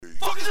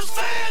Fuck is you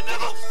saying,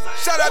 nigga?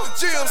 Shout out to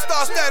Jim,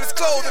 Star Status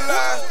Clothing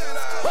Line.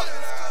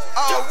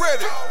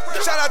 Already.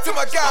 Shout out to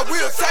my guy,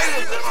 Will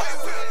Taylor.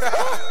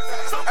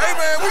 Hey,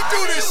 man, we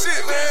do this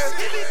shit, man.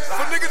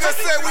 For niggas that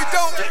said we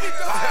don't.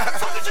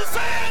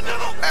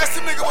 Ask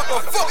them niggas what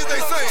the fuck is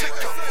they saying.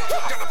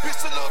 Got a bitch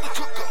that love to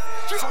cook up,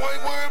 so I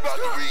ain't worried about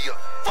the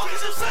re-up. Fuck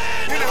is you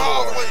saying, Henney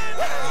Hardaway.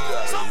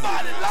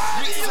 Somebody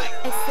lie to you.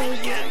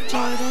 It's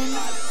Jordan.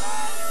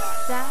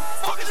 That.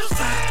 Fuck is you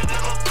saying,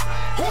 nigga?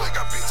 Who ain't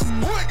got bitch?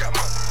 Who ain't got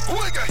money? Who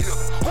ain't got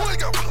heels? Who ain't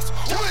got bills?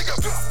 Who ain't got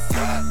bills?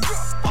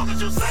 Fuck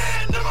is you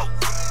saying, nigga?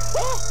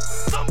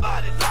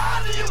 Somebody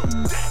lie to you.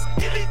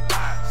 Give me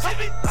lie, give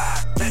me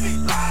lie, give me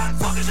lie.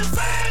 Fuck is you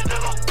saying,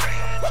 nigga?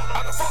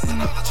 I done fucked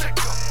another chick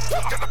up.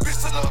 Got a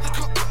bitch that love to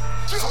cook up,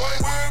 so I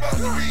ain't worried about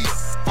the re-up.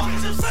 Fuck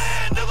is you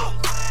saying, nigga?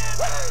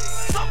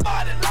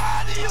 Somebody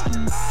lie to you.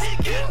 He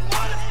getting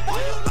money.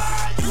 When you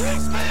lie, you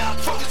expel.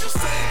 Fuck is you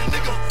saying,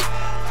 nigga?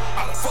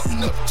 I done fucked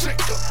another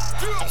chick up.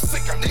 I'm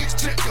sick, I need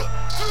check up.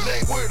 They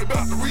ain't worried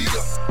about the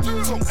re-up.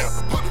 So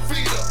after put the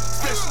feet up,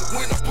 especially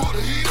when I put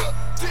the heat up.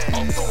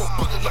 I'm throwing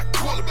bullets like a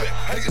quarterback.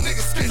 Hey, your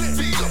niggas scared to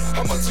feed up.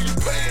 How much are you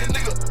paying,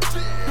 nigga?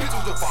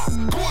 Bitches the ball,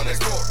 going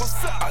next door.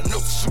 I know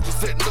the shooters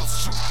that know the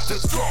shoot.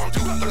 That's drawing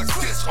you like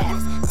sketch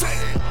artists.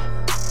 Damn.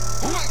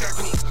 Who ain't got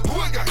guns? Who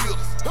ain't got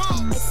healers?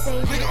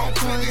 Nigga on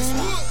Clint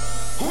Eastwood.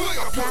 Who ain't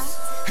got pills?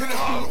 Henney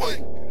Hardaway.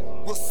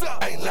 What's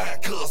up? I ain't lying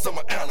cause I'm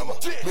an animal.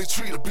 Been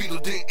treat a beetle,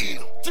 then eat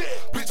him.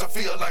 Bitch, I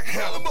feel like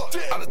Hannibal.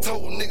 I done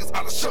told niggas,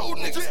 I done showed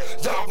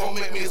niggas. Y'all gon'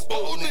 make me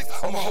expose niggas.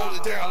 I'ma hold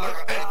it down like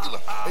an angular.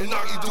 And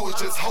all you do is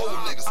just hold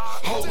niggas.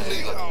 Hold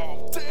nigga.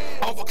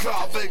 Off of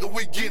Cloud Vega,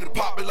 we get it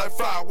poppin' like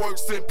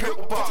fireworks and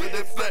pimple poppin'.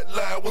 That flat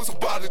line with some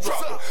body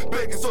droppin'.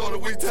 Begging soda,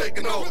 we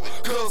taking over.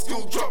 Cuz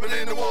school droppin'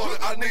 in the water.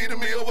 I need a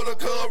meal with a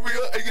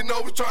career, and you know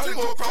we trying to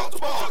go across the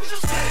border.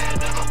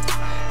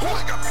 Who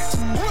ain't got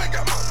bitch? Who ain't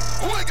got money?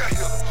 Who ain't got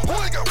heels? Who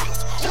ain't got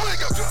wheels? Who ain't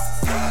got bills?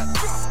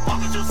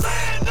 Fuck is you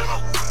saying, nigga?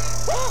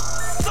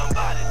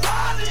 Somebody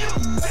lie to you.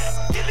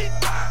 Give me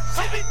lie,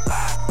 give me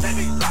lie, give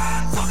me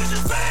lie. Fuck is you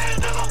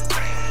saying, nigga?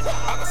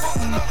 I done fucked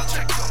another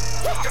chick up.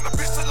 Got a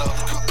bitch that love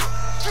to cook up,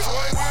 so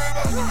I ain't worried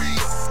about the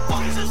re-up.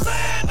 Fuck is you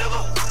saying,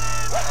 nigga?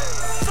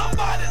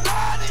 Somebody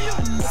lie to you.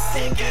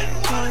 They getting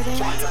money.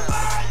 When you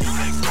lie, you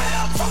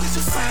expel. Fuck is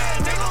you saying,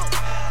 nigga?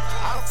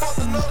 I done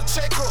fucked another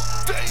chick up.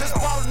 Just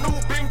bought a new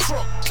big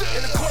truck.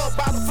 In the club,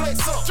 by the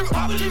flex up.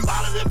 Poppin' these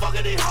bottles and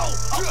fuckin' these hoes.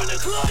 Up in the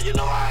club, you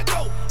know how I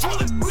go.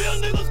 Only real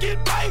niggas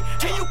get paid.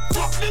 Can you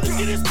fuck niggas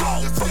get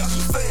exposed? Fuck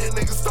you saying,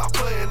 nigga, stop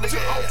playing, nigga.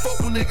 I don't fuck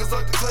with niggas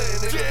like the clan,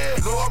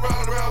 nigga. No, I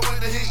ride around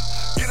with the heat.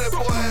 Get that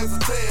boy ass a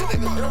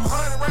 10, nigga. Them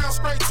 100 round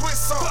straight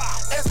twist on.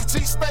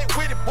 S&G stay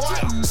with it, boy.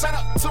 Shout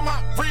out to my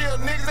real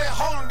niggas that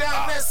holdin'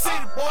 down that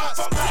city, boy.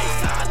 From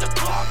Bayside to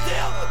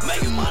Parkdale,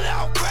 making money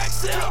out crack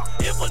sale.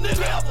 If a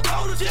nigga ever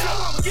go to jail,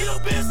 I'ma get a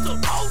bitch to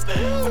post it.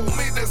 For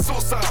me, that's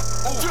suicide.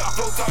 Ooh,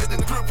 flow tight in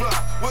the grip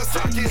line. West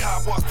side get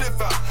high, boy, step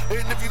out.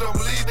 And if you don't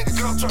believe, nigga,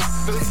 come try.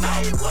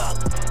 Stay well.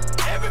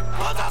 Every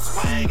buzz I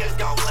swing is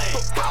gon' land.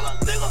 Call a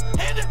nigga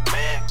Handy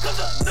Man, cause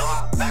I know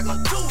I back a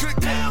dude.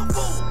 Damn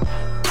fool.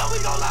 No, we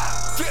gon' lie.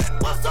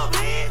 What's up,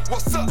 man?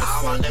 What's up?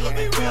 All my niggas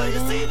be real.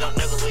 You see them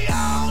niggas, we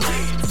all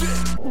in.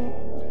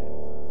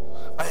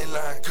 I ain't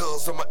lying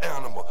cause I'm an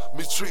animal.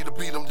 Mistreat to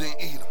beat them, then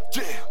eat them.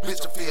 Yeah,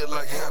 bitch, I feel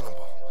like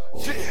Hannibal.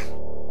 Yeah.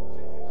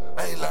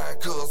 I ain't lying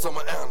cause I'm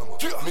an animal.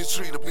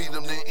 Mistreat to beat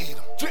them, then eat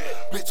them. Yeah.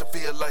 Bitch, I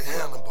feel like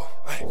Hannibal.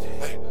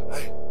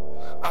 Hey.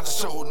 I done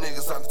showed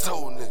niggas, I done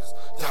told niggas.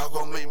 Y'all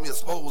gon' make me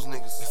expose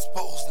niggas.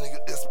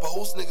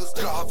 Expose niggas.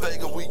 Cloud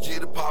Vega, we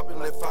get it poppin'.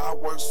 Let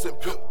fireworks and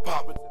pimp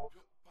poppin'.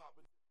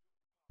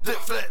 That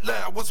flat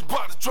line was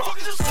about to drop. Fuck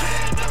is you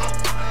saying, nigga?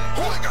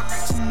 Who ain't got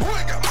bitch? Who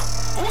ain't got money?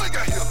 Who ain't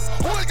got heels?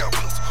 Who ain't got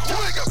bills? Who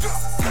ain't got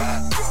bills?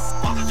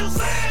 Fuck is you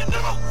saying,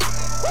 nigga?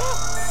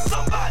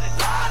 Somebody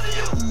lie to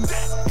you.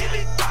 Give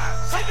me lie,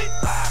 give me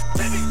lie,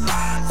 give me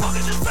lie. Fuck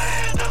is you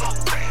saying, nigga?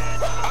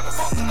 I done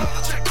fucked another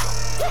chick up.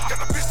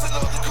 Got a bitch that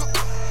love to cook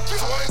up, so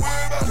I ain't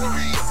worried about the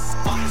re-up.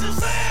 Fuck is you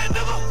saying,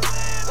 nigga?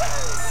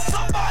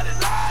 Somebody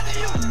lie to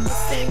you.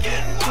 They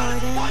getting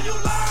money. When you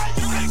lie,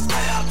 you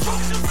expel. Fuck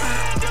is you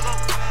saying, nigga?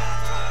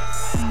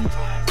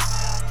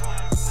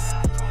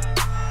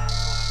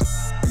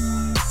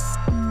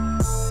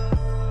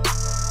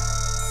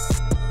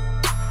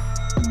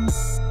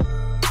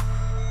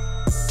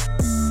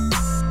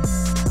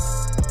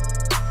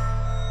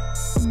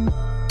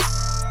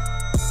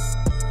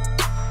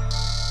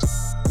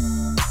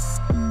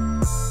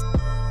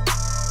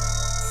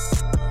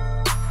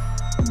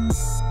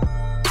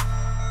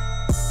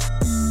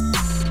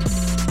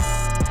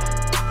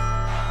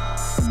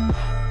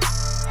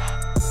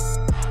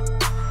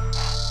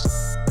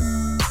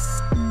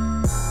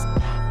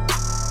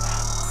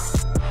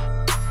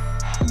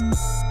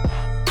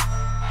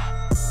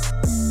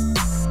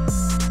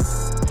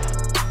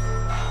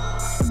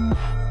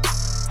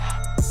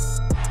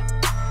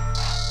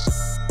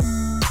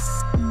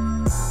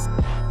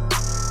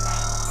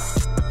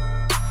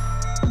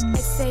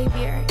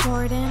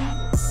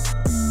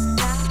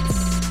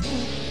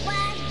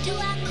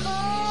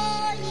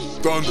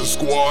 Thunder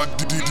Squad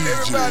DJ.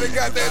 Everybody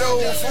got that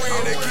old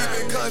friend they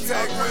keep in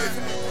contact with.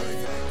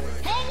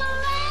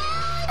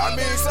 I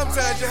mean,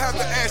 sometimes you have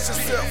to ask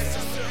yourself,